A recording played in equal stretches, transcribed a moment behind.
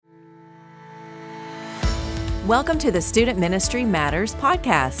Welcome to the Student Ministry Matters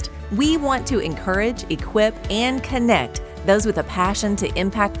podcast. We want to encourage, equip, and connect those with a passion to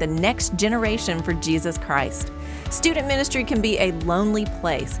impact the next generation for Jesus Christ. Student ministry can be a lonely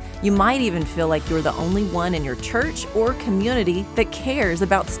place. You might even feel like you're the only one in your church or community that cares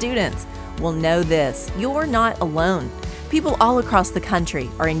about students. Well, know this, you're not alone. People all across the country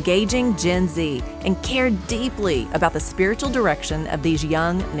are engaging Gen Z and care deeply about the spiritual direction of these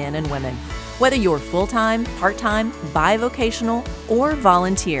young men and women. Whether you're full-time, part-time, bivocational, or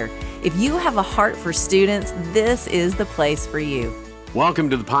volunteer, if you have a heart for students, this is the place for you. Welcome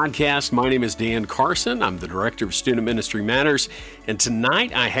to the podcast. My name is Dan Carson. I'm the Director of Student Ministry Matters. And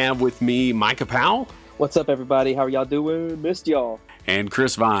tonight I have with me Micah Powell. What's up, everybody? How are y'all doing? Missed y'all. And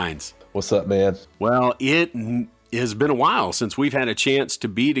Chris Vines. What's up, man? Well, it has been a while since we've had a chance to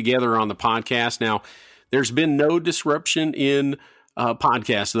be together on the podcast. Now, there's been no disruption in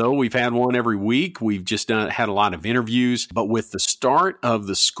podcast, though. We've had one every week. We've just had a lot of interviews. But with the start of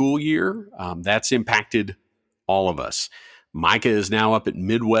the school year, that's impacted all of us. Micah is now up at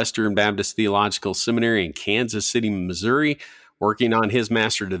Midwestern Baptist Theological Seminary in Kansas City, Missouri, working on his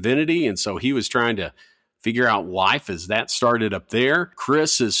Master of Divinity. And so he was trying to figure out life as that started up there.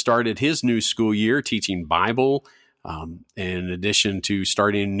 Chris has started his new school year teaching Bible, in addition to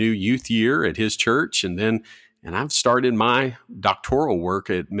starting a new youth year at his church. And I've started my doctoral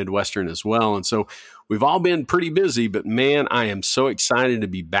work at Midwestern as well. And so we've all been pretty busy, but man, I am so excited to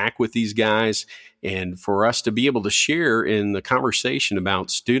be back with these guys and for us to be able to share in the conversation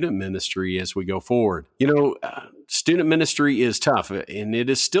about student ministry as we go forward. You know, student ministry is tough, and it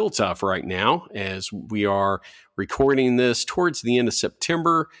is still tough right now as we are recording this towards the end of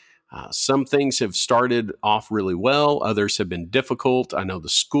September. Some things have started off really well. Others have been difficult. I know the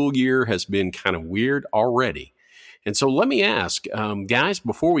school year has been kind of weird already. And so let me ask, guys,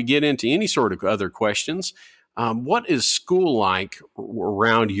 before we get into any sort of other questions, what is school like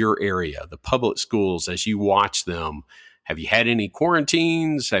around your area, the public schools, as you watch them? Have you had any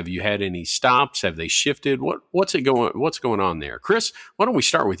quarantines? Have you had any stops? Have they shifted? What's going on there? Chris, why don't we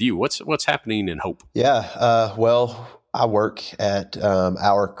start with you? What's happening in Hope? Yeah, well, I work at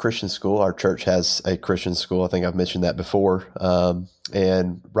our Christian school. Our church has a Christian school. I think I've mentioned that before.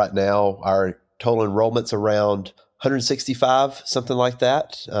 And right now, our total enrollment's around 165, something like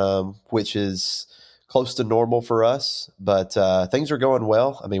that, which is close to normal for us. But things are going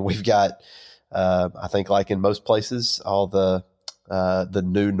well. I mean, we've got, I think, like in most places, all the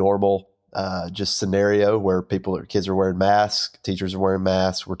new normal just scenario where kids are wearing masks, teachers are wearing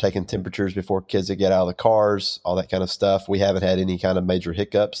masks. We're taking temperatures before kids get out of the cars, all that kind of stuff. We haven't had any kind of major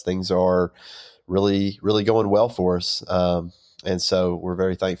hiccups. Things are really, really going well for us. And so we're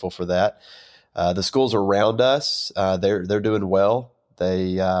very thankful for that. The schools around us, they're doing well.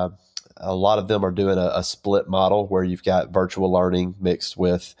 A lot of them are doing a split model where you've got virtual learning mixed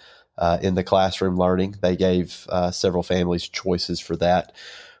with in the classroom learning. They gave several families choices for that.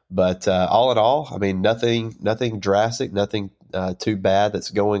 But all in all, I mean, nothing drastic, nothing too bad that's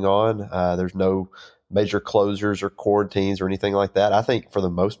going on. There's no major closures or quarantines or anything like that. I think for the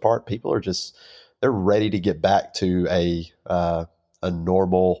most part, people are they're ready to get back to a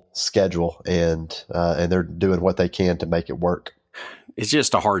normal schedule, and they're doing what they can to make it work. It's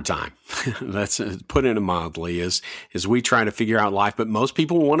just a hard time. Let's put it mildly as we try to figure out life, but most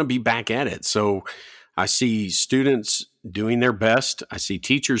people want to be back at it. So I see students doing their best. I see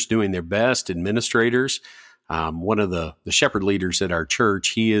teachers doing their best, administrators. One of the shepherd leaders at our church,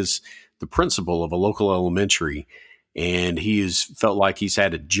 he is the principal of a local elementary, and he has felt like he's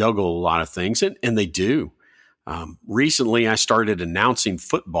had to juggle a lot of things, and they do. Recently, I started announcing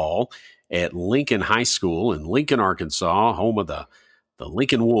football at Lincoln High School in Lincoln, Arkansas, home of the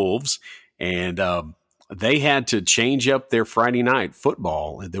Lincoln Wolves, and they had to change up their Friday night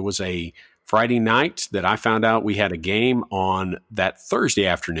football. There was a Friday night that I found out we had a game on that Thursday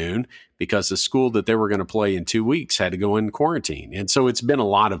afternoon because the school that they were going to play in 2 weeks had to go in quarantine. And so it's been a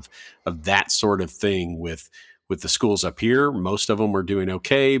lot of that sort of thing with the schools up here. Most of them are doing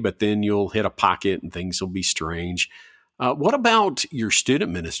okay, but then you'll hit a pocket and things will be strange. What about your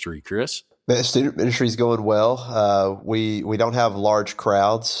student ministry, Chris? The student ministry is going well. We don't have large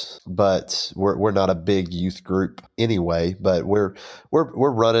crowds, but we're not a big youth group anyway. But we're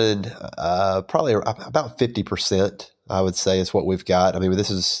running probably about 50%. I would say is what we've got. I mean,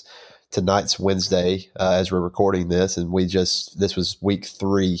 tonight's Wednesday as we're recording this, and this was week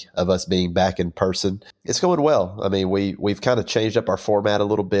 3 of us being back in person. It's going well. I mean, we've kind of changed up our format a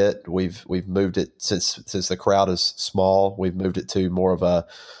little bit. We've moved it since the crowd is small. We've moved it to more of a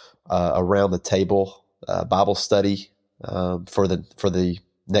around the table Bible study for the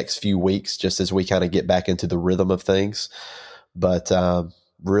next few weeks, just as we kind of get back into the rhythm of things. But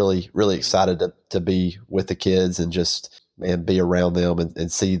really, really excited to be with the kids and just be around them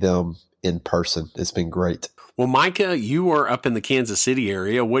and see them in person. It's been great. Well, Micah, you are up in the Kansas City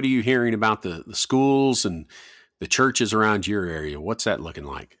area. What are you hearing about the schools and the churches around your area? What's that looking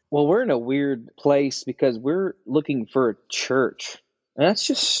like? Well, we're in a weird place because we're looking for a church. And that's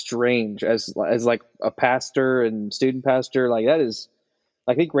just strange as like a pastor and student pastor. Like that is,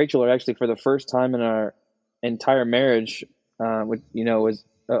 I think Rachel are actually for the first time in our entire marriage, was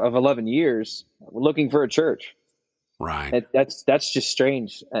of 11 years, we're looking for a church. Right. That's just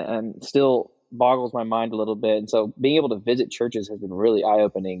strange and still boggles my mind a little bit. And so being able to visit churches has been really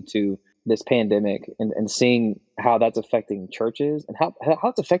eye-opening to this pandemic and seeing how that's affecting churches and how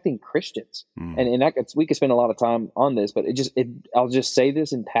it's affecting Christians. And we could spend a lot of time on this, but I'll just say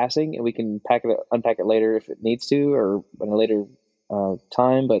this in passing and we can unpack it later if it needs to or in a later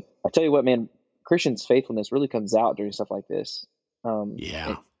time. But I tell you what, man, Christians' faithfulness really comes out during stuff like this.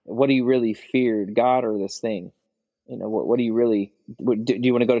 What do you really fear, God or this thing? What do you really do?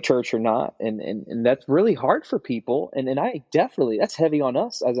 You want to go to church or not? And that's really hard for people. And I definitely, that's heavy on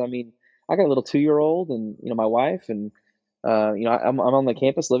us. I got a little 2-year-old and, my wife and, I'm on the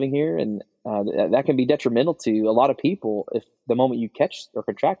campus living here and that can be detrimental to a lot of people if the moment you catch or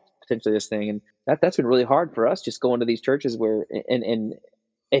contract potentially this thing. And that's been really hard for us just going to these churches where, and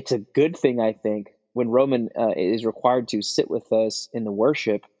it's a good thing, I think, when Roman is required to sit with us in the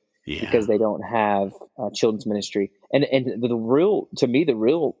worship because they don't have children's ministry. And the real thing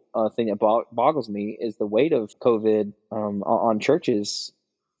that boggles me is the weight of COVID on churches.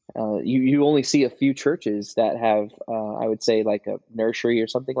 You only see a few churches that have, I would say, like a nursery or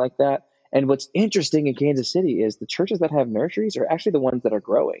something like that. And what's interesting in Kansas City is the churches that have nurseries are actually the ones that are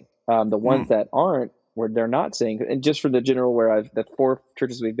growing. The ones that aren't, where they're not seeing. And just for the general, the 4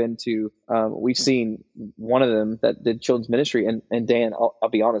 churches we've been to, we've seen one of them that did children's ministry. And Dan, I'll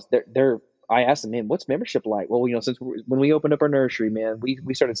be honest, I asked them, man, what's membership like? Well, since when we opened up our nursery, man,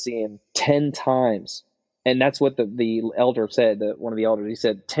 we started seeing 10 times. And that's what the elder said, one of the elders, he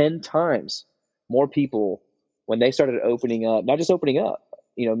said 10 times more people when they started opening up, not just opening up,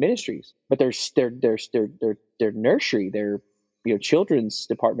 ministries, but their nursery, their children's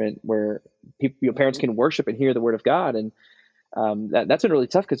department where parents can worship and hear the word of God. And that's been really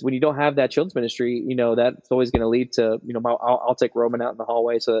tough because when you don't have that children's ministry, that's always going to lead to, I'll take Roman out in the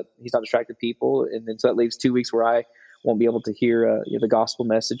hallway so that he's not distracting people. And then so that leaves 2 weeks where I won't be able to hear the gospel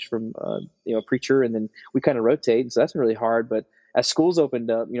message from a preacher, and then we kind of rotate. And so that's been really hard. But as schools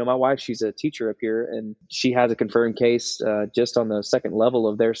opened up, my wife, she's a teacher up here, and she has a confirmed case just on the second level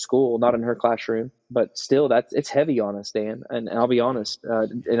of their school, not in her classroom, but still it's heavy on us, Dan. And I'll be honest,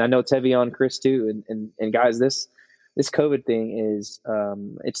 and I know it's heavy on Chris too. And guys, this COVID thing is,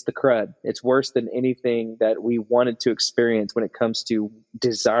 it's the crud. It's worse than anything that we wanted to experience when it comes to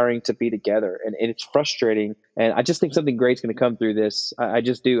desiring to be together. And it's frustrating. And I just think something great's going to come through this. I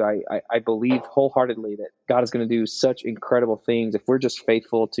just do. I believe wholeheartedly that God is going to do such incredible things if we're just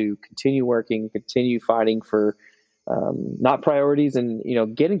faithful to continue working, continue fighting for not priorities and,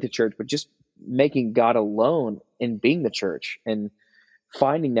 getting to church, but just making God alone and being the church and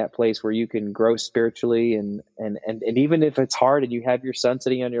finding that place where you can grow spiritually and even if it's hard and you have your son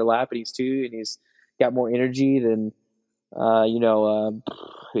sitting on your lap and he's 2 and he's got more energy than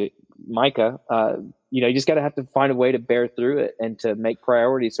Micah, you just got to have to find a way to bear through it and to make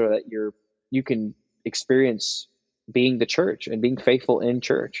priorities so that you can experience being the church and being faithful in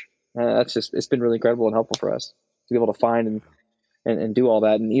church. It's been really incredible and helpful for us to be able to find and do all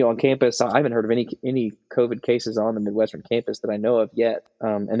that. And, on campus, I haven't heard of any COVID cases on the Midwestern campus that I know of yet.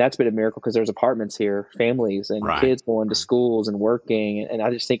 And that's been a miracle because there's apartments here, families and kids going to schools and working. And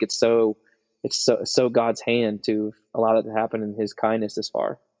I just think it's so God's hand to allow that to happen in his kindness this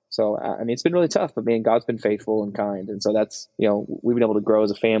far. So, it's been really tough, but man, God's been faithful and kind. And so that's, we've been able to grow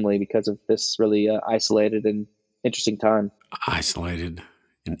as a family because of this really isolated and interesting time. Isolated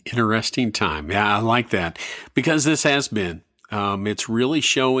and interesting time. Yeah, I like that because this has been. It's really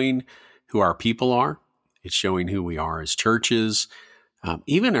showing who our people are. It's showing who we are as churches,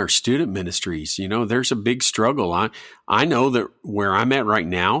 even our student ministries. There's a big struggle. I know that where I'm at right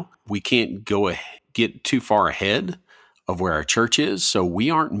now, we can't get too far ahead of where our church is. So we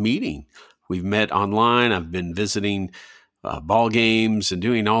aren't meeting. We've met online. I've been visiting ball games and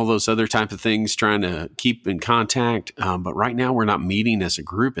doing all those other type of things, trying to keep in contact. But right now we're not meeting as a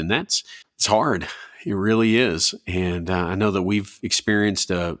group, and it's hard. It really is. And I know that we've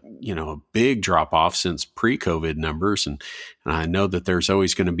experienced a big drop off since pre-COVID numbers. And I know that there's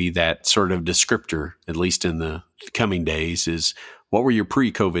always going to be that sort of descriptor, at least in the coming days, is what were your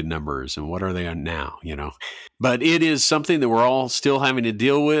pre-COVID numbers and what are they on now, But it is something that we're all still having to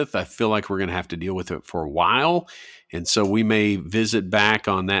deal with. I feel like we're going to have to deal with it for a while. And so we may visit back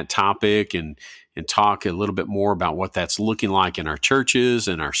on that topic and talk a little bit more about what that's looking like in our churches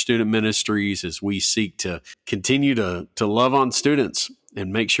and our student ministries as we seek to continue to love on students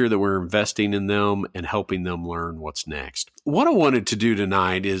and make sure that we're investing in them and helping them learn what's next. What I wanted to do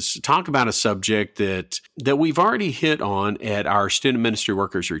tonight is talk about a subject that we've already hit on at our Student Ministry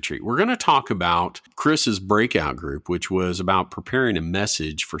Workers Retreat. We're going to talk about Chris's breakout group, which was about preparing a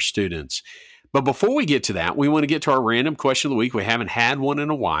message for students. But before we get to that, we want to get to our random question of the week. We haven't had one in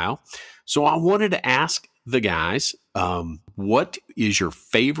a while. So I wanted to ask the guys, what is your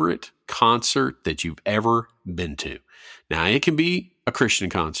favorite concert that you've ever been to? Now, it can be a Christian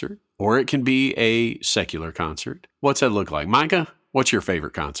concert or it can be a secular concert. What's that look like? Micah, what's your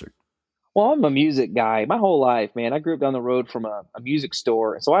favorite concert? Well, I'm a music guy my whole life, man. I grew up down the road from a music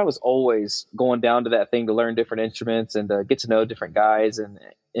store. So I was always going down to that thing to learn different instruments and to get to know different guys. And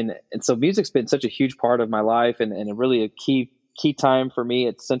so music's been such a huge part of my life and really a key time for me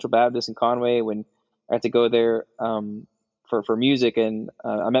at Central Baptist in Conway when I had to go there for music. And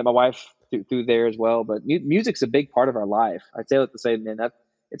I met my wife through there as well. But music's a big part of our life. I'd say like to say, man,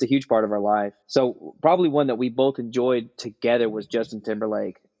 it's a huge part of our life. So probably one that we both enjoyed together was Justin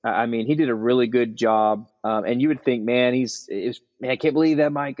Timberlake. I mean, he did a really good job. And you would think, man, I can't believe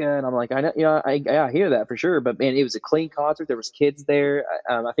that, Micah. And I'm like, I know, I hear that for sure. But man, it was a clean concert. There was kids there.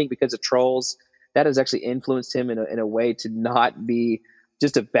 I think because of Trolls, that has actually influenced him in a way to not be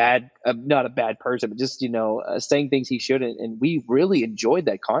just not a bad person, but just, saying things he shouldn't. And we really enjoyed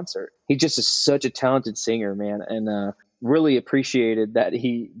that concert. He just is such a talented singer, man. And, really appreciated that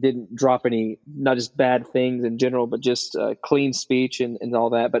he didn't drop any, not just bad things in general, but just clean speech and all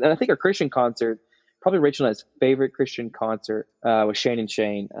that. But I think our Christian concert, probably Rachel and I's favorite Christian concert was Shane and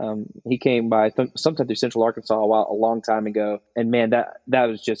Shane. He came by sometime through Central Arkansas a long time ago. And man, that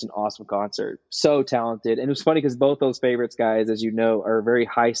was just an awesome concert. So talented. And it was funny because both those favorites guys, as you know, are very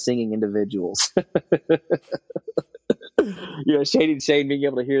high singing individuals. Shane and Shane, being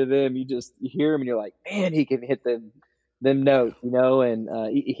able to hear them, you hear them and you're like, man, he can hit them notes, and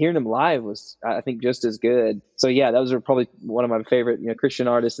hearing them live was, I think, just as good. So yeah, those are probably one of my favorite, Christian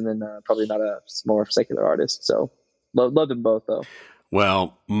artists, and then probably not a more secular artist. So love them both though.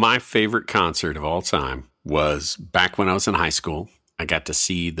 Well, my favorite concert of all time was back when I was in high school. I got to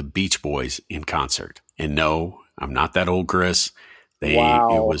see the Beach Boys in concert, and no, I'm not that old, Chris.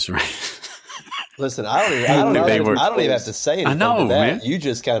 Wow. It was. Listen, I don't even have to say anything. I know, man. You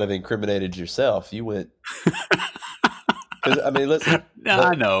just kind of incriminated yourself. You went. I mean, listen.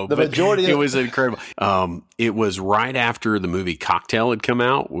 I know. The majority it was incredible. It was right after the movie Cocktail had come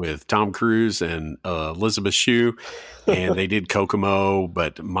out with Tom Cruise and Elizabeth Shue, and they did Kokomo.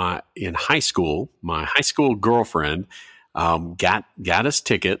 But in high school, my high school girlfriend got us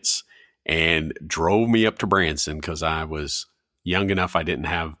tickets and drove me up to Branson because I was young enough. I didn't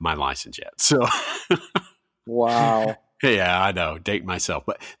have my license yet. So, wow. Yeah, I know, date myself,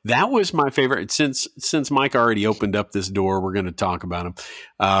 but that was my favorite. Since Mike already opened up this door, we're going to talk about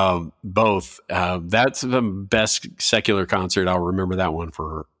them both. That's the best secular concert. I'll remember that one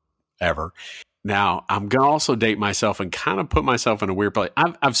forever. Now, I'm going to also date myself and kind of put myself in a weird place.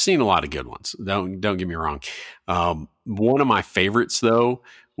 I've seen a lot of good ones. Don't get me wrong. One of my favorites, though,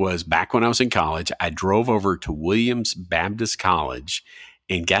 was back when I was in college. I drove over to Williams Baptist College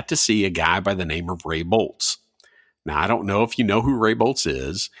and got to see a guy by the name of Ray Boltz. Now, I don't know if you know who Ray Boltz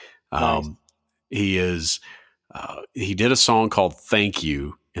is. Nice. He did a song called Thank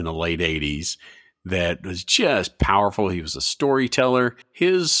You in the late 80s that was just powerful. He was a storyteller.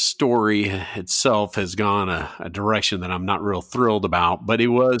 His story itself has gone a direction that I'm not real thrilled about, but it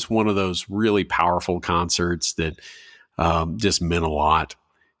was one of those really powerful concerts that just meant a lot.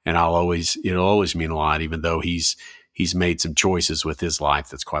 And it'll always mean a lot, even though he's made some choices with his life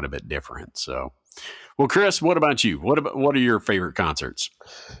that's quite a bit different. So. Well, Chris, what about you? What are your favorite concerts?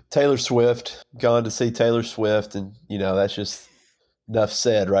 Taylor Swift. Gone to see Taylor Swift, and that's just enough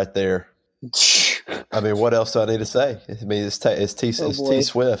said right there. I mean, what else do I need to say? I mean, it's T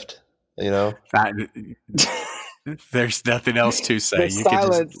Swift. There's nothing else to say. The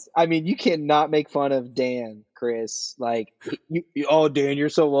silence. I mean, you cannot make fun of Dan, Chris. Like, Dan, you're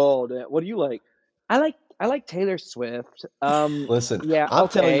so old. What do you like? I like Taylor Swift. Listen, yeah, I'm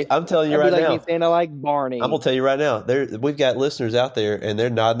telling you right now. And I like Barney. I'm gonna tell you right now. We've got listeners out there, and they're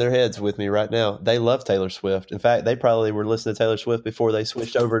nodding their heads with me right now. They love Taylor Swift. In fact, they probably were listening to Taylor Swift before they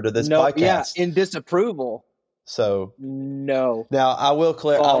switched over to this podcast. Yeah, in disapproval. So no. now I will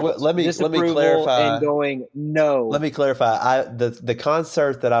let me clarify. And going no. Let me clarify. The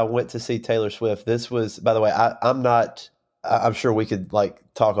concert that I went to see Taylor Swift. This was, by the way, I'm sure we could like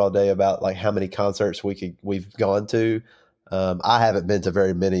talk all day about like how many concerts we've gone to. I haven't been to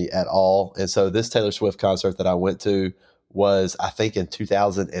very many at all, and so this Taylor Swift concert that I went to was, I think, in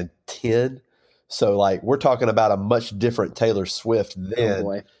 2010. So like we're talking about a much different Taylor Swift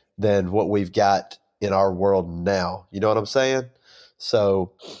than what we've got in our world now. You know what I'm saying?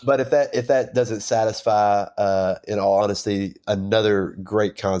 So, but if that doesn't satisfy, in all honesty, another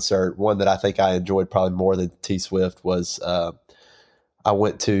great concert, one that I think I enjoyed probably more than T Swift was, I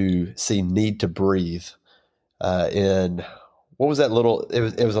went to see Need to Breathe, in, what was that little,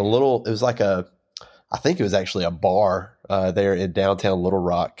 it was like I think it was actually a bar, there in downtown Little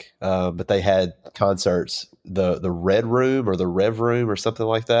Rock. But they had concerts, the Red Room or the Rev Room or something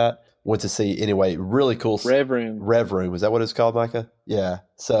like that. Went to see, anyway, really cool. Rev Room. Is that what it's called, Micah? Yeah.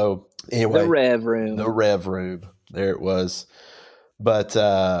 So anyway, the Rev Room. There it was. But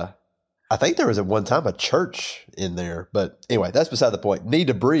I think there was at one time a church in there. But anyway, that's beside the point. Need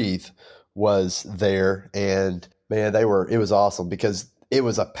to Breathe was there, and man, it was awesome because it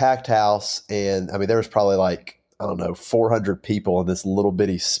was a packed house, and I mean there was probably like, I don't know, 400 people in this little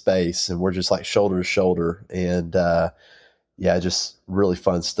bitty space, and we're just like shoulder to shoulder, and yeah, just really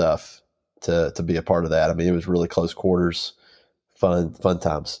fun stuff to be a part of that. I mean, it was really close quarters, fun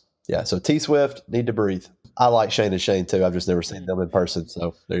times. Yeah. So T Swift, Need to Breathe. I like Shane and Shane too. I've just never seen them in person.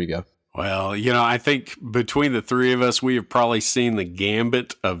 So there you go. Well, I think between the three of us, we have probably seen the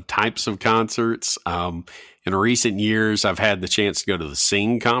gambit of types of concerts. In recent years, I've had the chance to go to the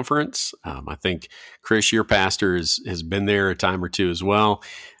Sing conference. I think Chris, your pastor, has been there a time or two as well.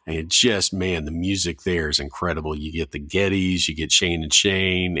 And just, man, the music there is incredible. You get the Gettys, you get Shane and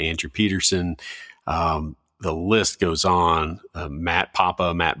Shane, Andrew Peterson. The list goes on. Matt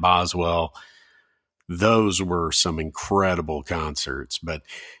Boswell. Those were some incredible concerts. But,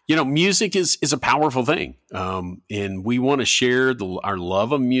 music is a powerful thing. And we want to share our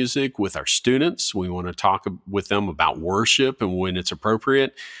love of music with our students. We want to talk with them about worship and when it's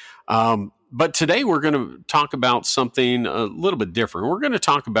appropriate. But today we're going to talk about something a little bit different. We're going to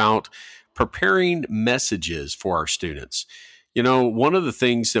talk about preparing messages for our students. One of the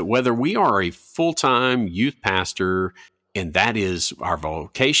things that, whether we are a full-time youth pastor, and that is our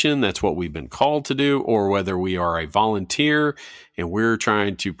vocation, that's what we've been called to do, or whether we are a volunteer and we're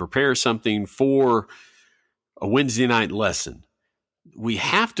trying to prepare something for a Wednesday night lesson, we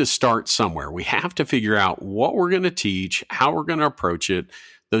have to start somewhere. We have to figure out what we're going to teach, how we're going to approach it,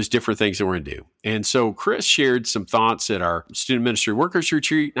 those different things that we're going to do. And so Chris shared some thoughts at our Student Ministry Workers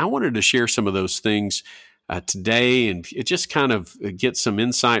Retreat. And I wanted to share some of those things today, and it just kind of get some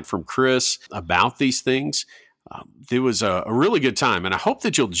insight from Chris about these things. It was a really good time, and I hope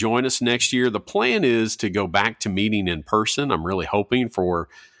that you'll join us next year. The plan is to go back to meeting in person. I'm really hoping for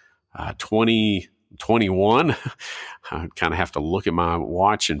 2021. I kind of have to look at my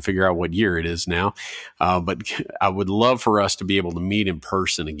watch and figure out what year it is now. But I would love for us to be able to meet in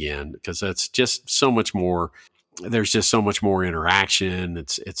person again, because that's just so much more. There's just so much more interaction.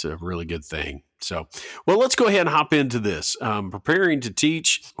 It's a really good thing. So, well, let's go ahead and hop into this. Preparing to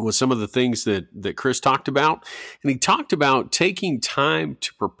teach was some of the things that Chris talked about. And he talked about taking time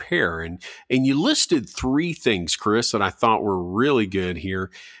to prepare. And you listed three things, Chris, that I thought were really good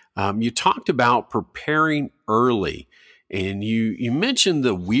here. You talked about preparing early, and you mentioned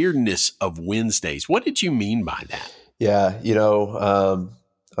the weirdness of Wednesdays. What did you mean by that? Yeah,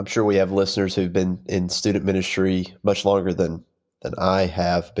 I'm sure we have listeners who've been in student ministry much longer than I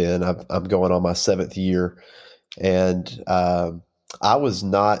have been. I'm going on my 7th year, and I was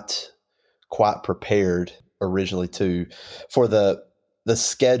not quite prepared originally for the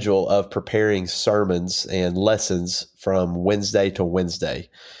schedule of preparing sermons and lessons from Wednesday to Wednesday.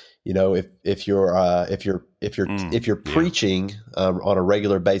 If you're preaching on a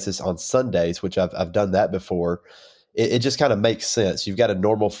regular basis on Sundays, which I've done that before, it just kind of makes sense. You've got a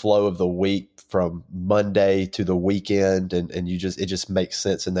normal flow of the week from Monday to the weekend, and it just makes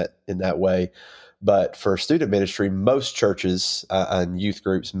sense in that way. But for student ministry, most churches and youth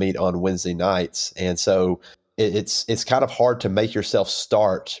groups meet on Wednesday nights, and so it's kind of hard to make yourself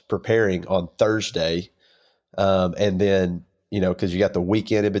start preparing on Thursday, and then because you got the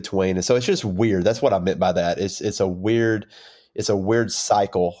weekend in between, and so it's just weird. That's what I meant by that. It's a weird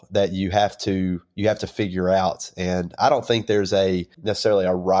cycle that you have to figure out. And I don't think there's necessarily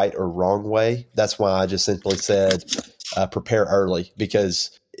a right or wrong way. That's why I just simply said, prepare early,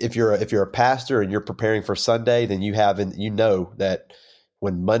 because if you're a pastor and you're preparing for Sunday, then you know that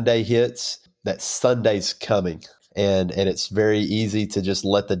when Monday hits, that Sunday's coming, and it's very easy to just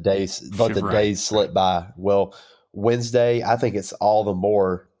let the days days slip by. Well, Wednesday, I think it's all the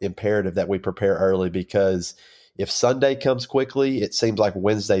more imperative that we prepare early, because if Sunday comes quickly, it seems like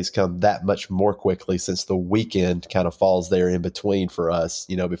Wednesdays come that much more quickly, since the weekend kind of falls there in between for us.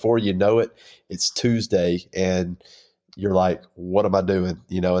 Before you know it, it's Tuesday, and you're like, what am I doing?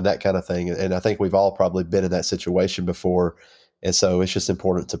 And that kind of thing. And I think we've all probably been in that situation before. And so it's just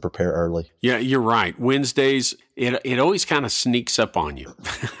important to prepare early. Yeah, you're right. Wednesdays, it always kind of sneaks up on you.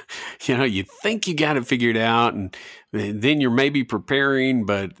 You think you got it figured out, and then you're maybe preparing,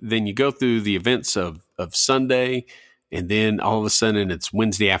 but then you go through the events of Sunday, and then all of a sudden it's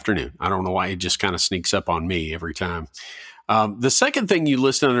Wednesday afternoon. I don't know why, it just kind of sneaks up on me every time. The second thing you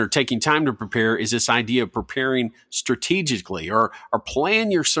list under taking time to prepare is this idea of preparing strategically, or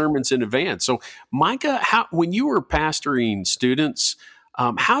plan your sermons in advance. So, Micah, when you were pastoring students,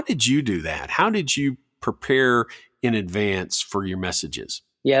 how did you do that? How did you prepare in advance for your messages?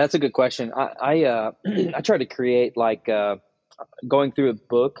 Yeah, that's a good question. I try to create going through a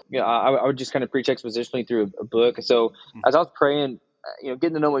book. I would just kind of preach expositionally through a book. So as I was praying,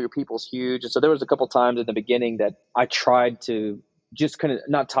 getting to know your people is huge. And so there was a couple times in the beginning that I tried to just kind of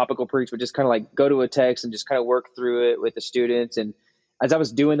not topical preach, but just kind of like go to a text and just kind of work through it with the students. And as I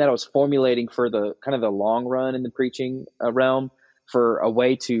was doing that, I was formulating for the kind of the long run in the preaching realm, for a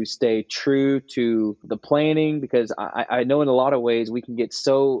way to stay true to the planning, because I know in a lot of ways we can get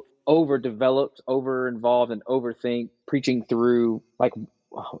so overdeveloped, over-involved, and overthink preaching through,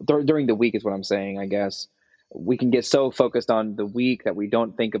 during the week is what I'm saying, I guess. We can get so focused on the week that we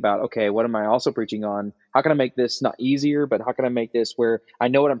don't think about, okay, what am I also preaching on? How can I make this not easier, but how can I make this where I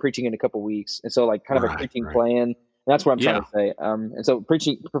know what I'm preaching in a couple weeks? And so a preaching plan. And that's what I'm trying to say. And so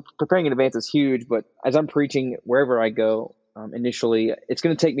preparing in advance is huge, but as I'm preaching wherever I go, initially, it's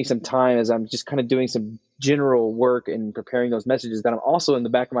going to take me some time as I'm just kind of doing some general work and preparing those messages, that I'm also in the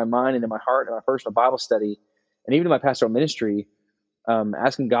back of my mind and in my heart and my personal Bible study, and even in my pastoral ministry,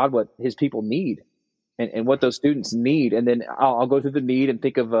 asking God what his people need. And what those students need, and then I'll go through the need and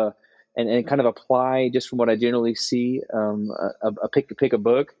think of and kind of apply just from what I generally see. Pick a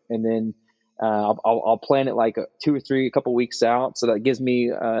book, and then I'll plan it like 2 or 3, a couple weeks out, so that gives me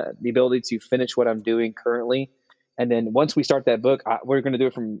the ability to finish what I'm doing currently. And then once we start that book, we're going to do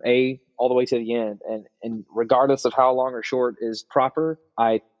it from A all the way to the end, and regardless of how long or short is proper,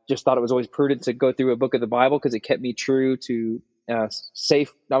 I just thought it was always prudent to go through a book of the Bible, because it kept me true to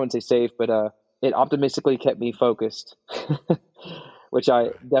safe. I wouldn't say safe, but it optimistically kept me focused, which I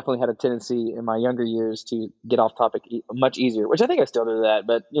definitely had a tendency in my younger years to get off topic much easier, which I think I still do that,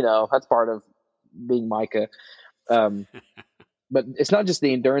 but that's part of being Micah. But it's not just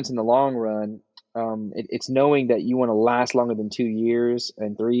the endurance in the long run. It's knowing that you want to last longer than 2 years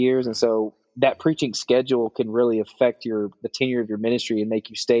and 3 years. And so that preaching schedule can really affect the tenure of your ministry and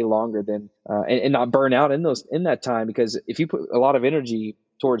make you stay longer than, and not burn out in that time. Because if you put a lot of energy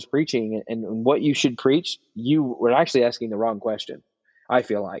towards preaching and what you should preach, you were actually asking the wrong question, I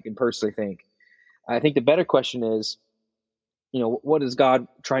feel like, and personally think. I think the better question is, what is God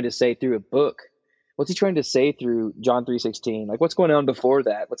trying to say through a book? What's he trying to say through John 3:16? Like, what's going on before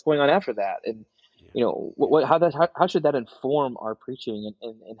that? What's going on after that? And how should that inform our preaching,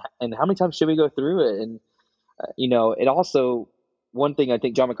 and how many times should we go through it? And it also, one thing I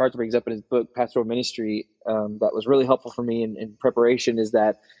think John MacArthur brings up in his book Pastoral Ministry, that was really helpful for me in preparation, is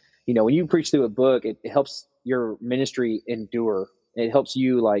that when you preach through a book, it helps your ministry endure. It helps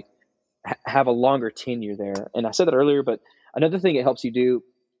you have a longer tenure there. And I said that earlier, but another thing it helps you do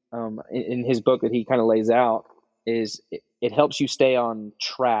in his book that he kind of lays out is it helps you stay on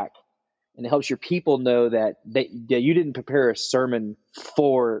track. And it helps your people know that you didn't prepare a sermon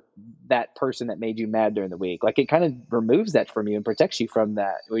for that person that made you mad during the week. Like, it kind of removes that from you and protects you from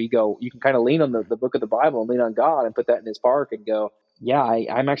that, where you can kind of lean on the book of the Bible and lean on God and put that in his park and go, yeah,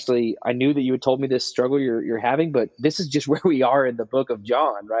 I knew that you had told me this struggle you're having, but this is just where we are in the book of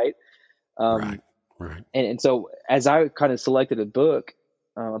John, right? Right. And so as I kind of selected a book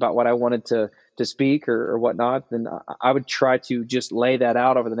about what I wanted to speak or whatnot, then I would try to just lay that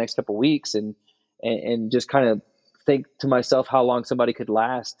out over the next couple of weeks and just kind of think to myself how long somebody could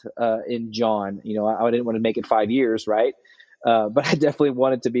last in John. I didn't want to make it 5 years, right? But I definitely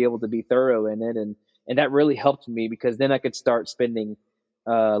wanted to be able to be thorough in it, and that really helped me, because then I could start spending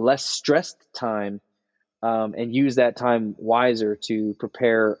less stressed time and use that time wiser to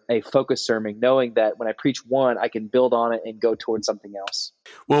prepare a focused sermon, knowing that when I preach one, I can build on it and go towards something else.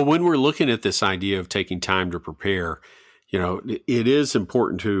 Well, when we're looking at this idea of taking time to prepare, it is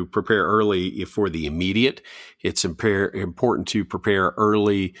important to prepare early for the immediate. It's important to prepare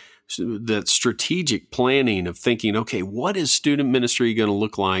early that strategic planning of thinking, okay, what is student ministry going to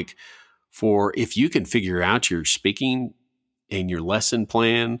look like for if you can figure out your speaking and your lesson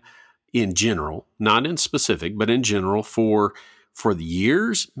plan in general, not in specific, but in general for the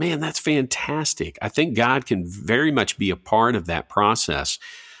years, man, that's fantastic. I think God can very much be a part of that process.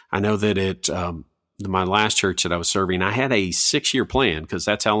 I know that at my last church that I was serving, I had a 6-year plan because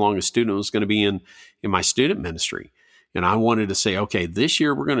that's how long a student was going to be in my student ministry. And I wanted to say, okay, this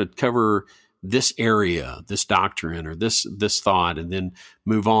year we're going to cover this area, this doctrine, or this thought, and then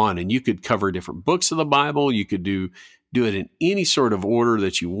move on. And you could cover different books of the Bible. You could do it in any sort of order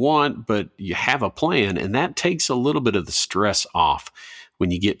that you want, but you have a plan, and that takes a little bit of the stress off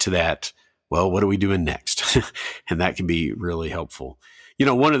when you get to that, well, what are we doing next? And that can be really helpful.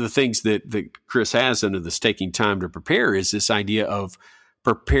 One of the things that Chris has under this taking time to prepare is this idea of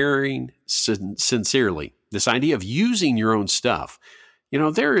preparing sincerely, this idea of using your own stuff.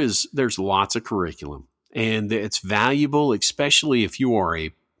 There's lots of curriculum, and it's valuable, especially if you are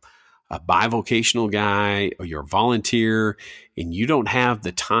a bivocational guy or you're a volunteer and you don't have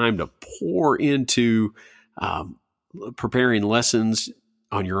the time to pour into preparing lessons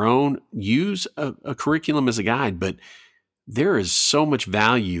on your own. Use a curriculum as a guide, but there is so much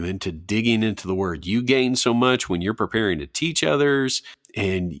value into digging into the Word. You gain so much when you're preparing to teach others,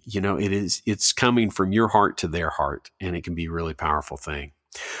 and it's coming from your heart to their heart, and it can be a really powerful thing.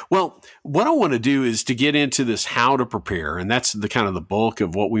 Well, what I want to do is to get into this how to prepare, and that's the kind of the bulk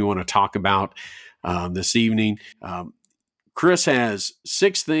of what we want to talk about this evening. Chris has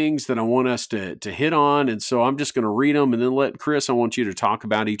 6 things that I want us to hit on, and so I'm just going to read them and then let Chris, I want you to talk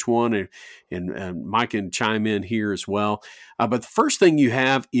about each one, and Mike can chime in here as well. But the first thing you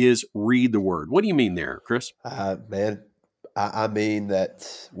have is read the Word. What do you mean there, Chris? Man, I mean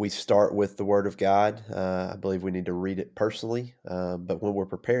that we start with the Word of God. I believe we need to read it personally, but when we're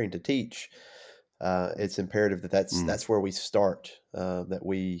preparing to teach, it's imperative that that's where we start. That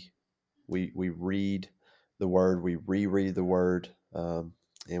we read the Word, we reread the Word,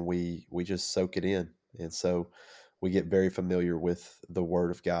 and we just soak it in, and so we get very familiar with the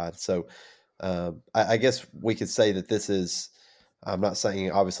Word of God. So I guess we could say that this is. I'm not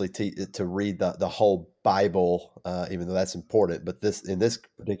saying obviously to read the whole Bible, even though that's important, but in this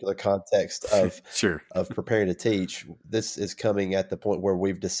particular context of sure. of preparing to teach, this is coming at the point where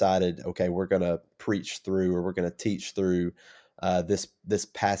we've decided, okay, we're going to preach through, or we're going to teach through this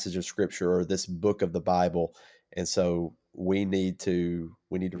passage of Scripture or this book of the Bible, and so we need to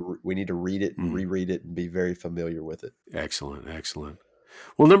read it and reread it and be very familiar with it. Excellent.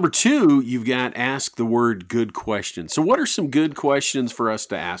 Well, number 2, you've got ask the Word good questions. So what are some good questions for us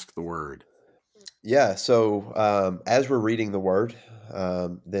to ask the Word? Yeah, so as we're reading the Word,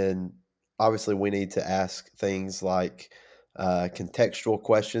 then obviously we need to ask things like contextual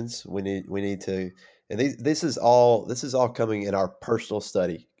questions. We need to, and this is all coming in our personal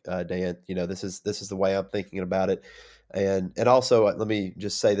study, Dan. This is the way I'm thinking about it, and also let me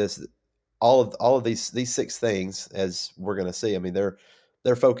just say this: all of these 6 things, as we're going to see, I mean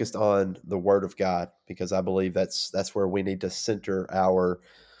they're focused on the Word of God, because I believe that's where we need to center our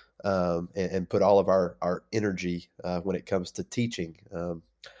and put all of our energy when it comes to teaching.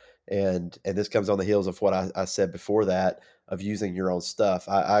 And this comes on the heels of what I said before that, of using your own stuff.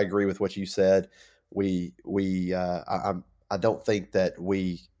 I agree with what you said. I don't think that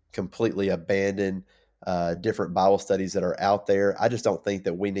we completely abandon different Bible studies that are out there. I just don't think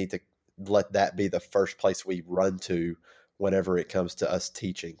that we need to let that be the first place we run to whenever it comes to us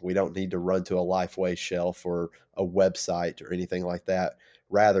teaching. We don't need to run to a Lifeway shelf or a website or anything like that.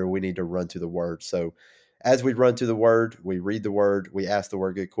 Rather, we need to run to the Word. So as we run to the Word, we read the Word, we ask the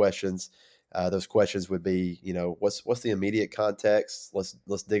Word good questions. Those questions would be, what's the immediate context?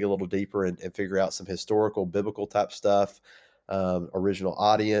 Let's dig a little deeper and figure out some historical, biblical type stuff, original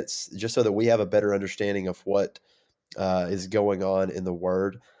audience, just so that we have a better understanding of what is going on in the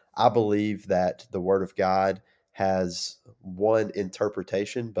Word. I believe that the Word of God has one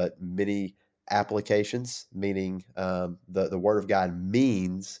interpretation, but many applications, meaning the Word of God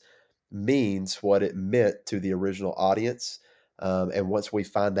means what it meant to the original audience. And once we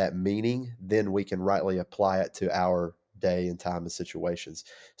find that meaning, then we can rightly apply it to our day and time and situations.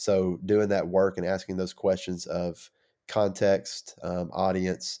 So doing that work and asking those questions of context,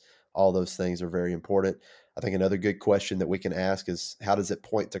 audience, all those things are very important. I think another good question that we can ask is, how does it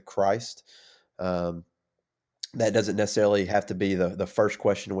point to Christ? That doesn't necessarily have to be the first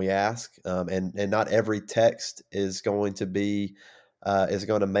question we ask, and not every text is going to be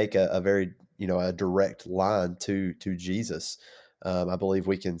going to make a very a direct line to Jesus. I believe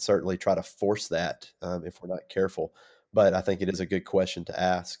we can certainly try to force that if we're not careful, but I think it is a good question to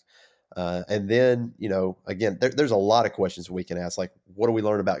ask. And then, again, there's a lot of questions we can ask, like, what do we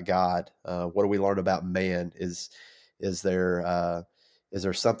learn about God? What do we learn about man? Is there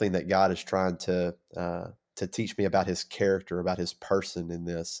something that God is trying to teach me about his character, about his person in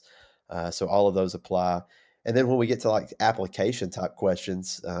this? So all of those apply. And then when we get to like application type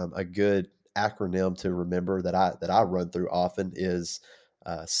questions, a good acronym to remember that I run through often is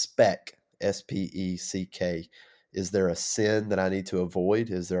SPECK, SPECK. Is there a sin that I need to avoid?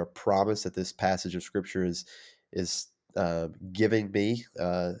 Is there a promise that this passage of scripture is giving me?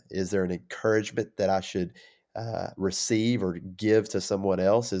 Is there an encouragement that I should receive or give to someone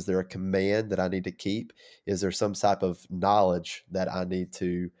else? Is there a command that I need to keep? Is there some type of knowledge that I need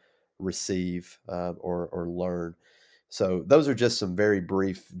to receive or learn? So those are just some very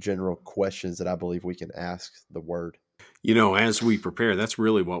brief general questions that I believe we can ask the Word. As we prepare, that's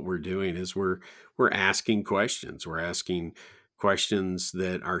really what we're doing is we're asking questions. We're asking questions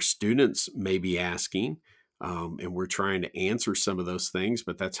that our students may be asking, and we're trying to answer some of those things,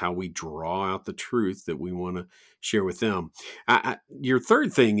 but that's how we draw out the truth that we want to share with them. Your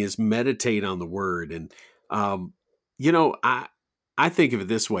third thing is meditate on the Word. And, I think of it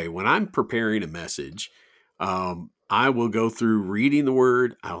this way. When I'm preparing a message, I will go through reading the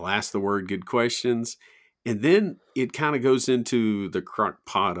Word. I'll ask the Word good questions. And then it kind of goes into the crock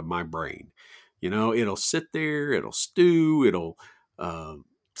pot of my brain. It'll sit there, it'll stew, it'll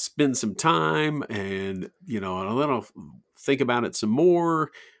spend some time, and, I'll think about it some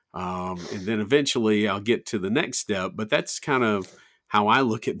more. And then eventually I'll get to the next step. But that's kind of how I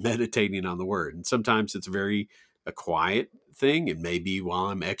look at meditating on the Word. And sometimes it's a quiet thing. It may be while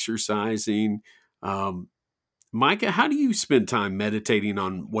I'm exercising. Micah, how do you spend time meditating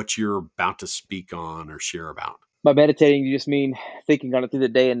on what you're about to speak on or share about? By meditating, you just mean thinking on it through the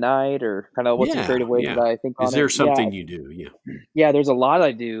day and night, or kind of what's the creative way that I think on it? Is there something you do? Yeah. Yeah, there's a lot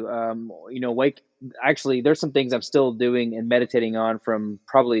I do. Actually, there's some things I'm still doing and meditating on from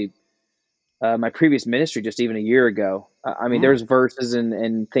probably my previous ministry just even a year ago. There's verses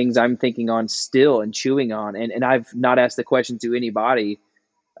and things I'm thinking on still and chewing on. And I've not asked the question to anybody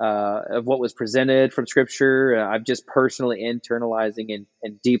of what was presented from Scripture. I'm just personally internalizing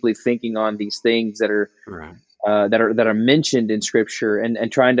and deeply thinking on these things that are right. that are mentioned in Scripture,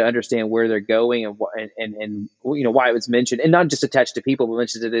 and trying to understand where they're going and why it was mentioned, and not just attached to people, but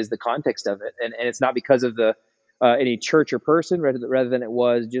mentioned it is the context of it, and it's not because of the any church or person, rather than it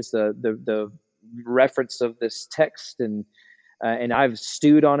was just the reference of this text, and I've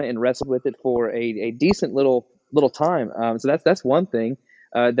stewed on it and wrestled with it for a decent little time. So that's one thing.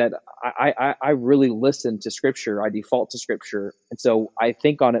 That I really listen to Scripture. I default to Scripture. And so I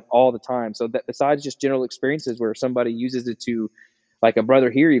think on it all the time. So that besides just general experiences where somebody uses it to, like a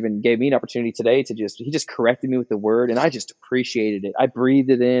brother here even gave me an opportunity today to he just corrected me with the word, and I just appreciated it. I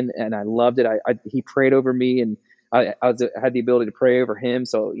breathed it in and I loved it. He prayed over me, and I had the ability to pray over him.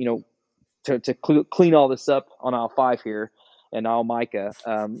 So, to clean all this up on aisle 5 here and aisle Micah,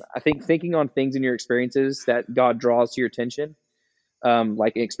 I think thinking on things in your experiences that God draws to your attention,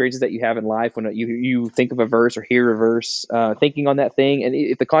 like experiences that you have in life when you think of a verse or hear a verse, thinking on that thing. And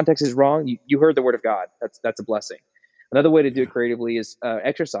if the context is wrong, you heard the word of God. That's a blessing. Another way to do it creatively is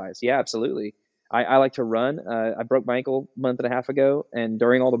exercise. Yeah, absolutely. I like to run. I broke my ankle a month and a half ago, and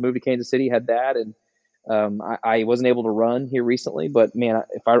during all the move to Kansas City, had that. And I wasn't able to run here recently, but man,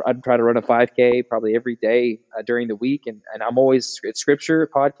 if I'd try to run a 5K probably every day during the week. And I'm always, it's Scripture,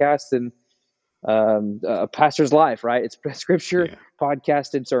 podcasts, and a pastor's life, right? It's Scripture,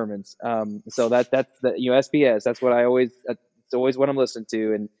 podcast, and sermons. So that's the SBS. That's what it's always what I'm listening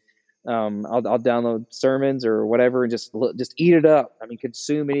to, and I'll download sermons or whatever and just eat it up.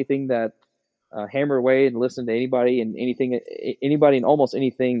 Consume anything that hammer away and listen to anybody and almost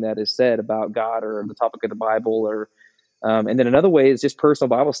anything that is said about God or the topic of the Bible, or and then another way is just personal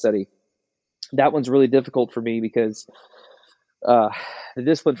Bible study. That one's really difficult for me because the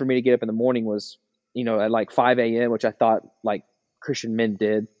discipline for me to get up in the morning was, at like 5 a.m., which I thought like Christian men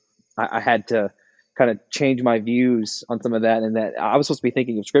did. I had to kind of change my views on some of that, and that I was supposed to be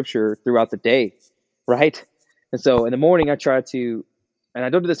thinking of Scripture throughout the day, right? And so in the morning I try to, and I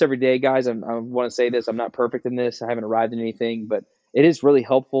don't do this every day, guys. I want to say this. I'm not perfect in this. I haven't arrived in anything, but it is really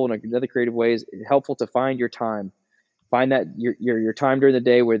helpful. And another creative way is helpful to find your time. Find that your time during the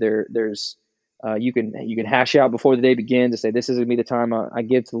day where there's you can hash out before the day begins to say, this is going to be the time I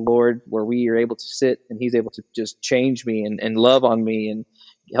give to the Lord, where we are able to sit and He's able to just change me and love on me and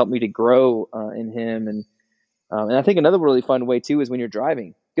help me to grow in Him. And I think another really fun way too is when you're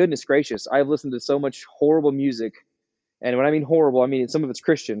driving. Goodness gracious, I've listened to so much horrible music, and when I mean horrible, I mean some of it's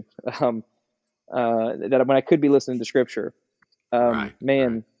Christian. That when I could be listening to Scripture, Right.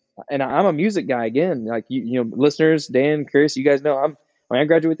 and I'm a music guy again. Like listeners, Dan, Chris, you guys know I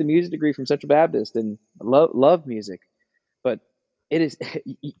graduated with a music degree from Central Baptist and love music. But it is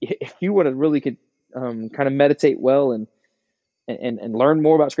if you want to really could kind of meditate well and learn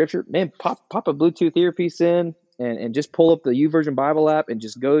more about Scripture, man, pop a Bluetooth earpiece in and just pull up the YouVersion Bible app and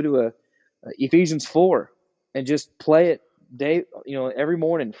just go to a Ephesians 4 and just play it every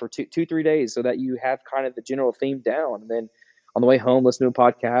morning for 2-3 days, so that you have kind of the general theme down. And then on the way home, listen to a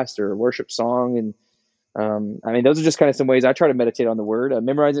podcast or a worship song. And those are just kind of some ways I try to meditate on the Word.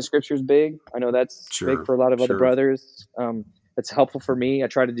 Memorizing Scripture is big. I know that's big for a lot of other brothers. That's helpful for me. I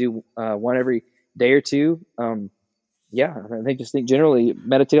try to do one every day or two. I think generally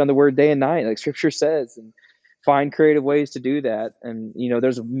meditate on the Word day and night, like Scripture says, and find creative ways to do that. And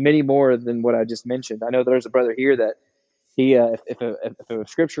there's many more than what I just mentioned. I know there's a brother here that he, if a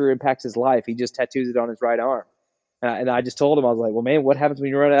Scripture impacts his life, he just tattoos it on his right arm. And I just told him, I was like, well, man, what happens when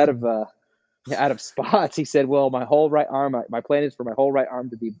you run out of spots? He said, well, my whole right arm, my plan is for my whole right arm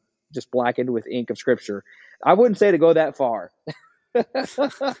to be just blackened with ink of Scripture. I wouldn't say to go that far,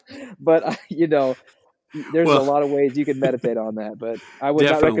 but there's a lot of ways you can meditate on that, but I would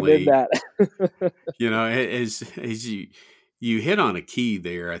not recommend that. As you hit on a key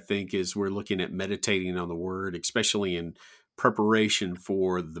there, I think, is we're looking at meditating on the Word, especially in preparation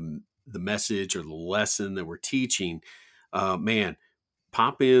for the message or the lesson that we're teaching. Man,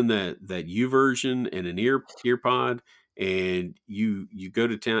 pop in that YouVersion and an earpod, and you go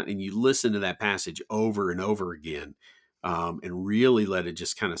to town and you listen to that passage over and over again, and really let it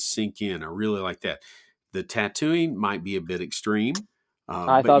just kind of sink in. I really like that. The tattooing might be a bit extreme.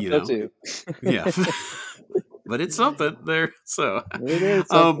 I thought so too. Yeah. But it's something there. So it is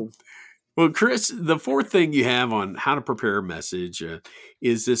something. Well, Chris, the fourth thing you have on how to prepare a message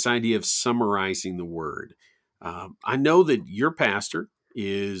is this idea of summarizing the Word. I know that your pastor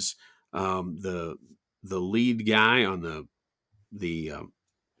is the lead guy on the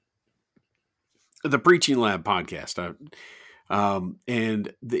Preaching Lab podcast.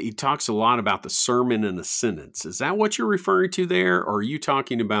 He talks a lot about the sermon in a sentence. Is that what you're referring to there? Or are you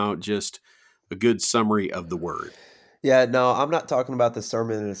talking about just a good summary of the Word? Yeah, no, I'm not talking about the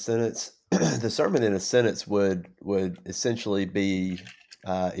sermon in a sentence. The sermon in a sentence would essentially be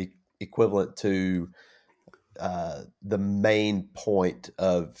equivalent to the main point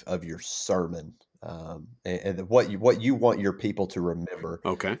of your sermon, and what you want your people to remember.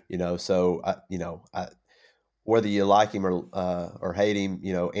 Okay. So whether you like him or hate him,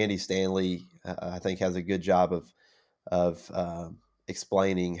 Andy Stanley, I think, has a good job of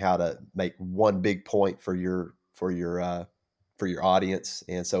explaining how to make one big point for your audience.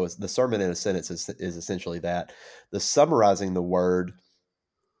 And so the sermon in a sentence is essentially that. The summarizing the Word,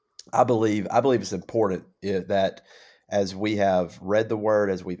 I believe it's important that as we have read the Word,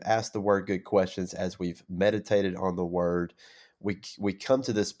 as we've asked the Word good questions, as we've meditated on the Word, we come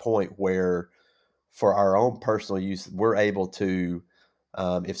to this point where, for our own personal use, we're able to,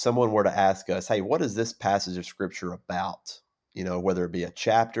 if someone were to ask us, hey, what is this passage of Scripture about? Whether it be a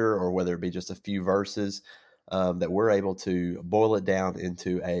chapter or whether it be just a few verses, that we're able to boil it down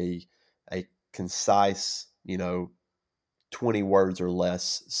into a concise, 20 words or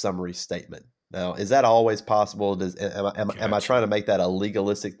less summary statement. Now, is that always possible? Am I trying to make that a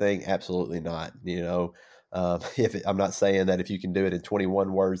legalistic thing? Absolutely not. I'm not saying that if you can do it in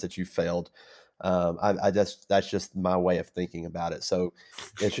 21 words that you failed. That's just my way of thinking about it. So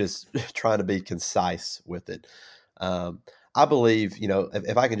it's just trying to be concise with it. I believe,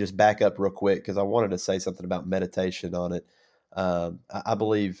 if I can just back up real quick, because I wanted to say something about meditation on it. I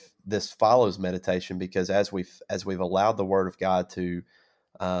believe this follows meditation, because as we've allowed the Word of God to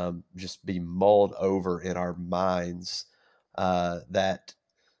just be mulled over in our minds, that's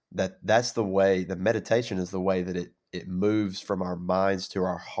the way. The meditation is the way that it moves from our minds to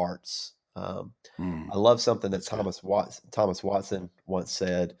our hearts. I love something that Thomas Watson once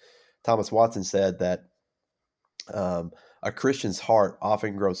said. Thomas Watson said that a Christian's heart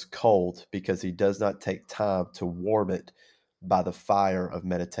often grows cold because he does not take time to warm it by the fire of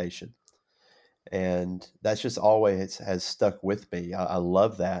meditation. And that's just always has stuck with me. I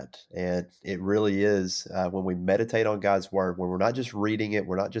love that. And it really is, when we meditate on God's Word, when we're not just reading it,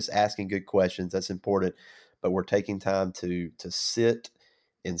 we're not just asking good questions, that's important, but we're taking time to sit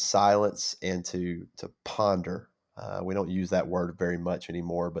in silence and to ponder. We don't use that word very much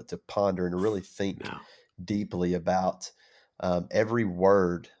anymore, but to ponder and to really think deeply about every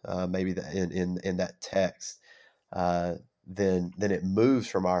word, maybe in that text, then it moves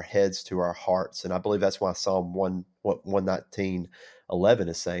from our heads to our hearts. And I believe that's why Psalm 119:11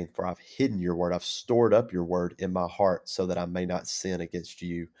 is saying, "For I've hidden your word, I've stored up your word in my heart so that I may not sin against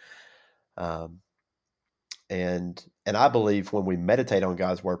you." Um, and I believe when we meditate on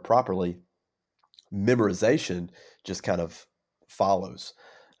God's word properly, memorization just kind of follows.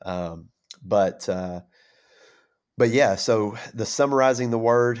 Um, but but yeah, so the summarizing the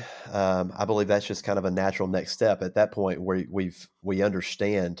word, I believe that's just kind of a natural next step. At that point, where we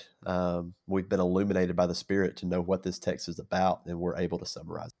understand, we've been illuminated by the Spirit to know what this text is about, and we're able to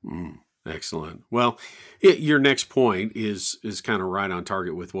summarize. Excellent. Well, your next point is kind of right on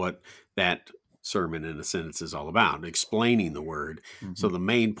target with what that sermon in a sentence is all about, explaining the word. So the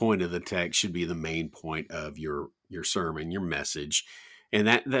main point of the text should be the main point of your sermon, your message. And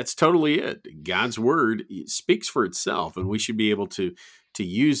that's totally it. God's word speaks for itself, and we should be able to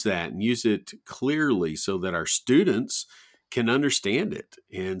use that and use it clearly so that our students can understand it.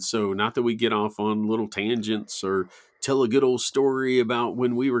 And so not that we get off on little tangents or tell a good old story about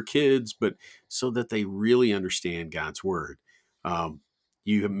when we were kids, but so that they really understand God's word.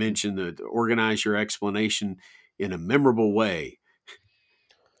 You have mentioned that organize your explanation in a memorable way.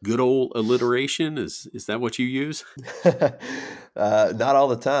 Good old alliteration, is that what you use? Not all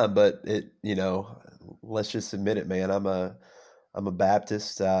the time, but let's just admit it, man. I'm a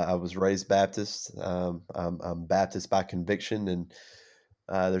Baptist. I was raised Baptist. I'm Baptist by conviction, and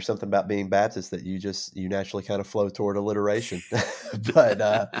there's something about being Baptist that you naturally kind of flow toward alliteration. But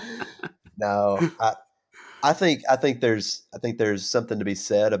no, I think there's something to be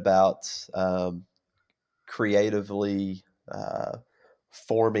said about creatively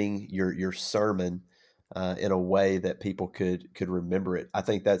forming your sermon in a way that people could remember it. I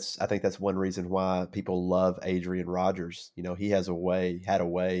think that's one reason why people love Adrian Rogers. He had a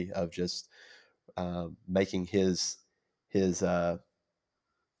way of just making his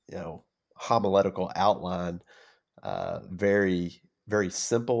homiletical outline very, very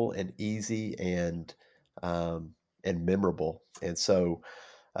simple and easy and memorable. And so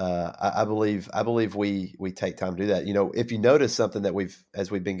I believe we take time to do that. If you notice something that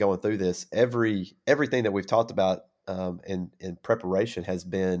as we've been going through this, everything that we've talked about in preparation has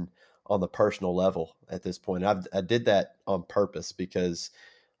been on the personal level at this point. I did that on purpose because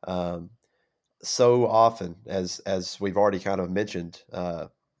so often, as we've already kind of mentioned,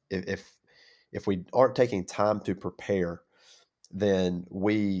 if we aren't taking time to prepare, then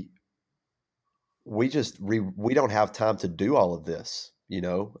we don't have time to do all of this.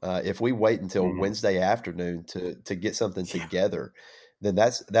 If we wait until Wednesday afternoon to get something together, then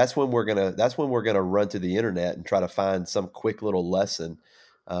that's when we're gonna run to the internet and try to find some quick little lesson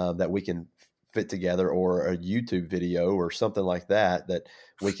that we can fit together, or a YouTube video or something like that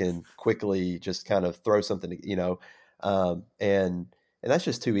we can quickly just kind of throw something, and that's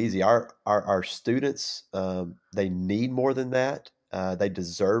just too easy. Our students, they need more than that. They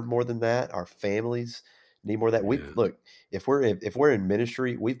deserve more than that. Our families need more of that. Look, if we're in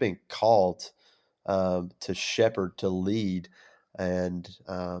ministry, we've been called to shepherd, to lead, and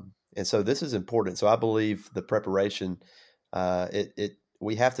so this is important. So I believe the preparation,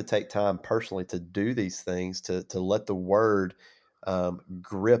 we have to take time personally to do these things, to let the word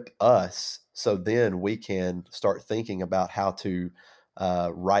grip us, so then we can start thinking about how to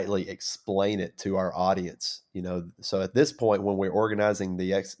rightly explain it to our audience. So at this point, when we're organizing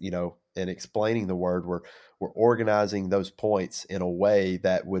and explaining the word, we're organizing those points in a way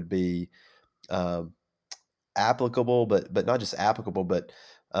that would be applicable, but not just applicable, but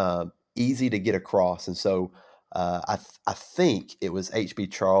easy to get across. And so I think it was H.B.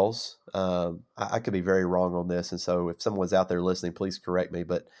 Charles. I could be very wrong on this, and so if someone's out there listening, please correct me.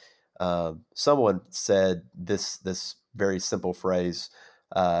 But someone said this very simple phrase: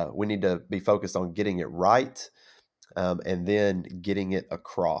 we need to be focused on getting it right, and then getting it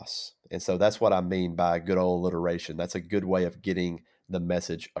across. And so that's what I mean by good old alliteration. That's a good way of getting the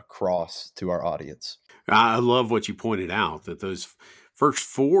message across to our audience. I love what you pointed out, that those first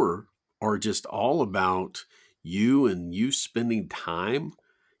four are just all about you and you spending time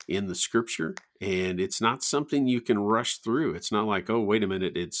in the scripture. And it's not something you can rush through. It's not like, oh, wait a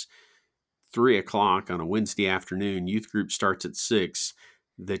minute, it's 3:00 on a Wednesday afternoon, youth group starts at 6,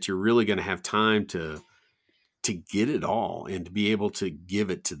 that you're really going to have time to get it all and to be able to give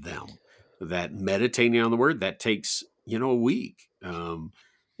it to them. That meditating on the word, that takes, a week. And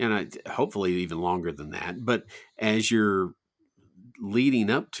hopefully even longer than that. But as you're leading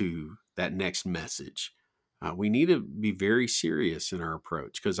up to that next message, we need to be very serious in our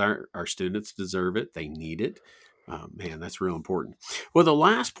approach, because our students deserve it. They need it. Man, that's real important. Well, the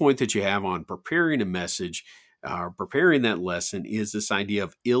last point that you have on preparing a message, preparing that lesson is this idea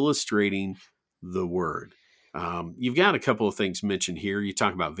of illustrating the word. You've got a couple of things mentioned here. You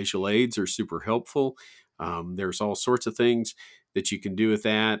talk about visual aids are super helpful. There's all sorts of things that you can do with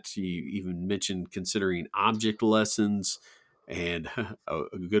that. You even mentioned considering object lessons, and a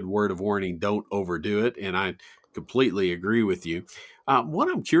good word of warning, don't overdo it. And I completely agree with you. What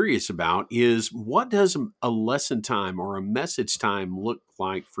I'm curious about is, what does a lesson time or a message time look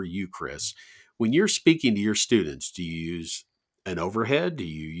like for you, Chris? When you're speaking to your students, do you use an overhead? Do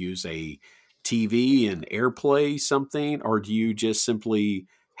you use a TV and AirPlay something, or do you just simply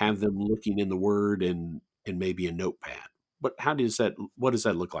have them looking in the Word and maybe a notepad? What does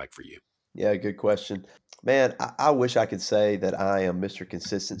that look like for you? Yeah, good question. Man, I wish I could say that I am Mr.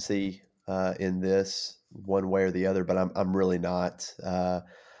 Consistency in this one way or the other, but I'm really not. I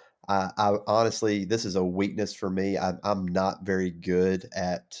honestly, this is a weakness for me. I'm not very good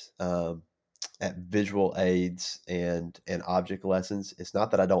at visual aids and object lessons. It's not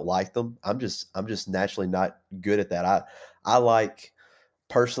that I don't like them. I'm just naturally not good at that. I like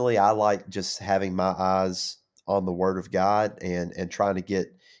personally, I like just having my eyes on the Word of God and trying to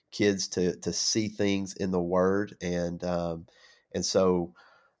get kids to see things in the Word, and so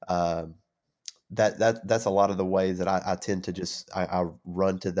um, that's a lot of the ways that I tend to I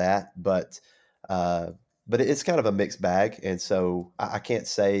run to that, uh, but it's kind of a mixed bag, and so I can't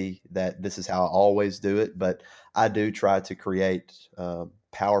say that this is how I always do it, but I do try to create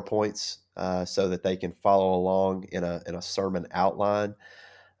PowerPoints so that they can follow along in a sermon outline.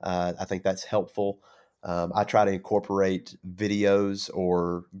 I think that's helpful. I try to incorporate videos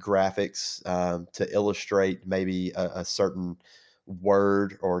or graphics to illustrate maybe a certain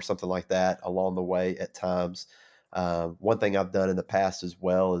word or something like that along the way at times. One thing I've done in the past as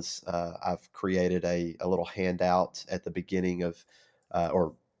well is I've created a little handout at the beginning of,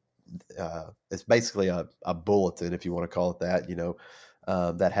 or it's basically a bulletin, if you want to call it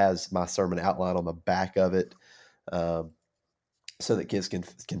that, that has my sermon outline on the back of it. Um, so that kids can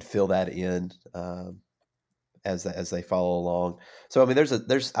fill that in as they follow along. So I mean,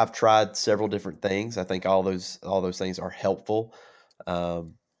 I've tried several different things. I think all those things are helpful,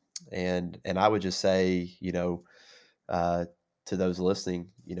 um, and I would just say, uh, to those listening,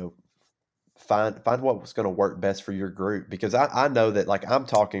 find what's going to work best for your group, because I know that, like, I'm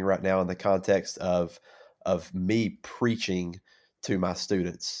talking right now in the context of me preaching to my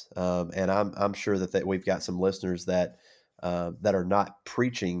students, and I'm sure that we've got some listeners that are not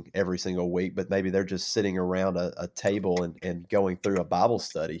preaching every single week, but maybe they're just sitting around a table and going through a Bible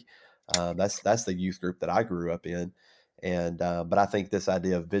study. That's the youth group that I grew up in, and but I think this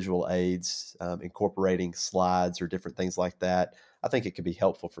idea of visual aids, incorporating slides or different things like that, I think it could be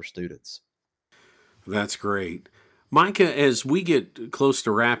helpful for students. That's great. Micah, as we get close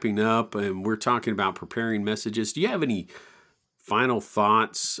to wrapping up and we're talking about preparing messages, do you have any final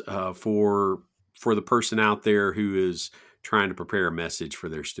thoughts for the person out there who is trying to prepare a message for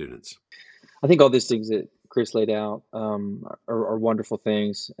their students? I think all these things that Chris laid out are wonderful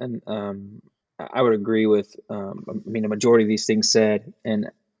things, and I would agree with. I mean, a majority of these things said,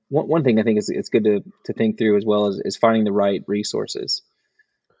 and one thing I think it's good to think through as well is finding the right resources.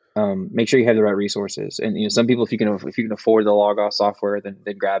 Make sure you have the right resources, and some people, if you can afford the Logos software, then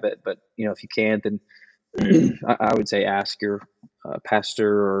grab it. But if you can't, then I would say ask your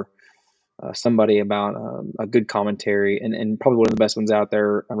pastor or somebody about a good commentary, and probably one of the best ones out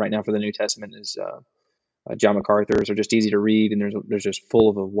there right now for the New Testament is John MacArthur's. Are just easy to read, and there's just full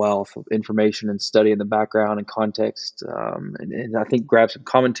of a wealth of information and study in the background and context. And I think grab some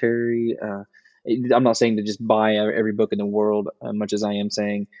commentary. I'm not saying to just buy every book in the world, much as I am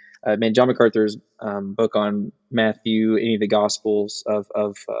saying, man, John MacArthur's book on Matthew, any of the Gospels of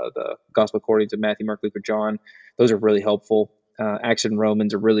the Gospel according to Matthew, Mark, Luke, or John, those are really helpful. Acts and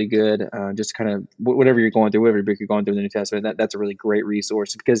Romans are really good. Just kind of whatever you're going through, whatever book you're going through in the New Testament, that's a really great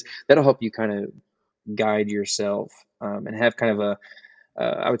resource, because that'll help you kind of guide yourself and have kind of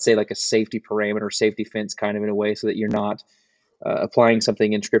I would say, like a safety parameter, safety fence kind of, in a way, so that you're not applying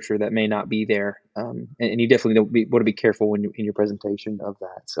something in Scripture that may not be there. And you definitely want to be careful in your presentation of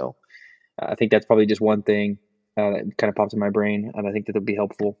that. So I think that's probably just one thing that kind of popped in my brain, and I think that'll be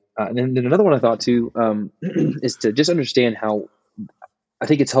helpful. And then another one I thought too is to just understand how I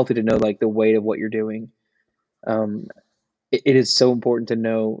think it's healthy to know, like, the weight of what you're doing. It is so important to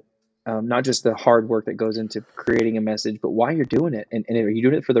know not just the hard work that goes into creating a message, but why you're doing it, and are you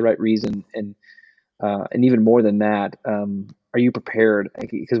doing it for the right reason, and even more than that, are you prepared?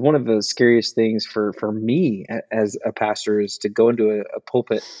 Because one of the scariest things for me as a pastor is to go into a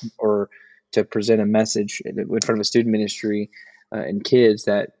pulpit or to present a message in front of a student ministry and kids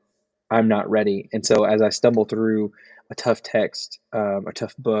that I'm not ready. And so as I stumble through a tough text, a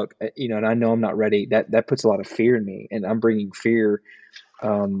tough book, and I know I'm not ready, that puts a lot of fear in me, and I'm bringing fear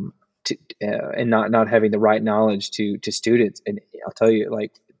and not having the right knowledge to students. And I'll tell you,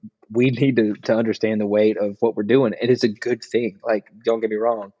 like, we need to understand the weight of what we're doing. It is a good thing. Like, don't get me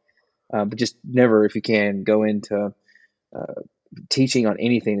wrong, but just never, if you can, go into teaching on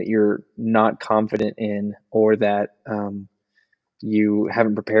anything that you're not confident in or that you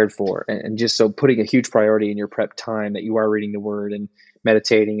haven't prepared for. And just so putting a huge priority in your prep time that you are reading the word and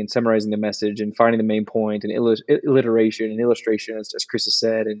meditating and summarizing the message and finding the main point and alliteration and illustration, as Chris has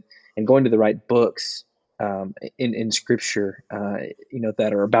said, and going to the right books in scripture,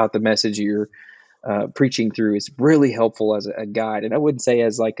 that are about the message you're preaching through is really helpful as a guide. And I wouldn't say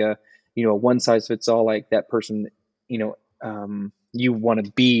as like a one size fits all, like that person, you want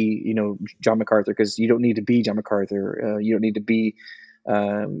to be, John MacArthur, because you don't need to be John MacArthur. You don't need to be,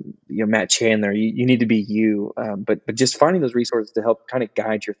 Matt Chandler. You need to be you. But just finding those resources to help kind of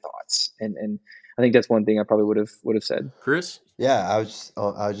guide your thoughts. And I think that's one thing I probably would have said. Chris? Yeah,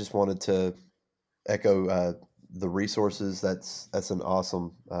 I just wanted to echo the resources. That's an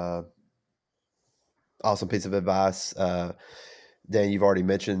awesome piece of advice. Dan, you've already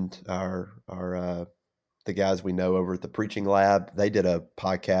mentioned our the guys we know over at the Preaching Lab. They did a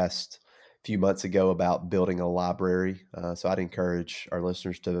podcast a few months ago about building a library. So I'd encourage our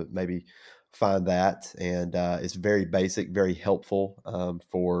listeners to maybe find that. And it's very basic, very helpful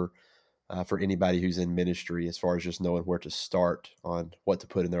for anybody who's in ministry, as far as just knowing where to start on what to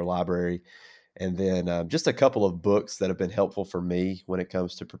put in their library. And then just a couple of books that have been helpful for me when it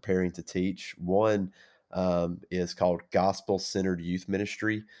comes to preparing to teach. One is called Gospel Centered Youth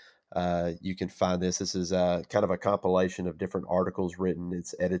Ministry. You can find this. This is kind of a compilation of different articles written.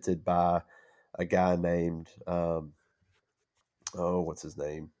 It's edited by a guy named, what's his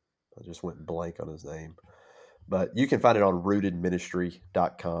name? I just went blank on his name. But you can find it on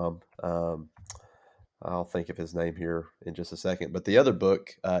rootedministry.com. I'll think of his name here in just a second. But the other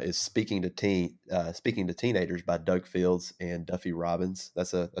book is Speaking to Teenagers by Doug Fields and Duffy Robbins.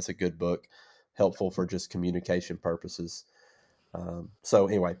 That's a good book, helpful for just communication purposes. So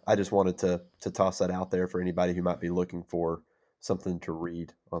anyway, I just wanted to toss that out there for anybody who might be looking for something to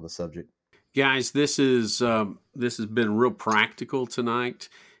read on the subject. Guys, this has been real practical tonight,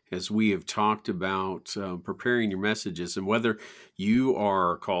 as we have talked about preparing your messages. And whether you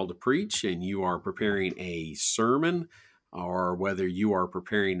are called to preach and you are preparing a sermon, or whether you are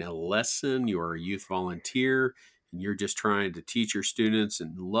preparing a lesson, you are a youth volunteer, and you're just trying to teach your students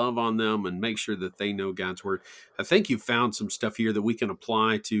and love on them and make sure that they know God's word, I think you've found some stuff here that we can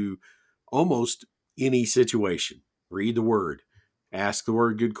apply to almost any situation. Read the word, ask the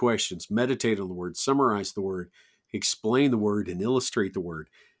word good questions, meditate on the word, summarize the word, explain the word, and illustrate the word.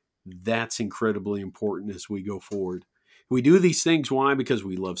 That's incredibly important as we go forward. We do these things. Why? Because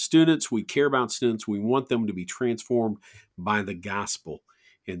we love students. We care about students. We want them to be transformed by the gospel.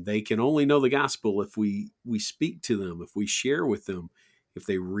 And they can only know the gospel if we speak to them, if we share with them, if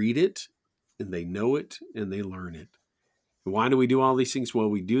they read it and they know it and they learn it. And why do we do all these things? Well,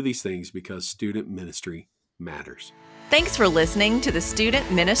 we do these things because student ministry matters. Thanks for listening to the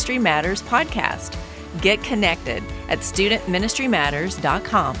Student Ministry Matters podcast. Get connected at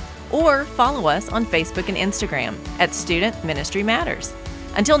studentministrymatters.com or follow us on Facebook and Instagram at Student Ministry Matters.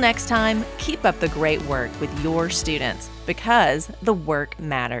 Until next time, keep up the great work with your students, because the work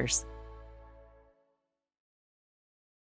matters.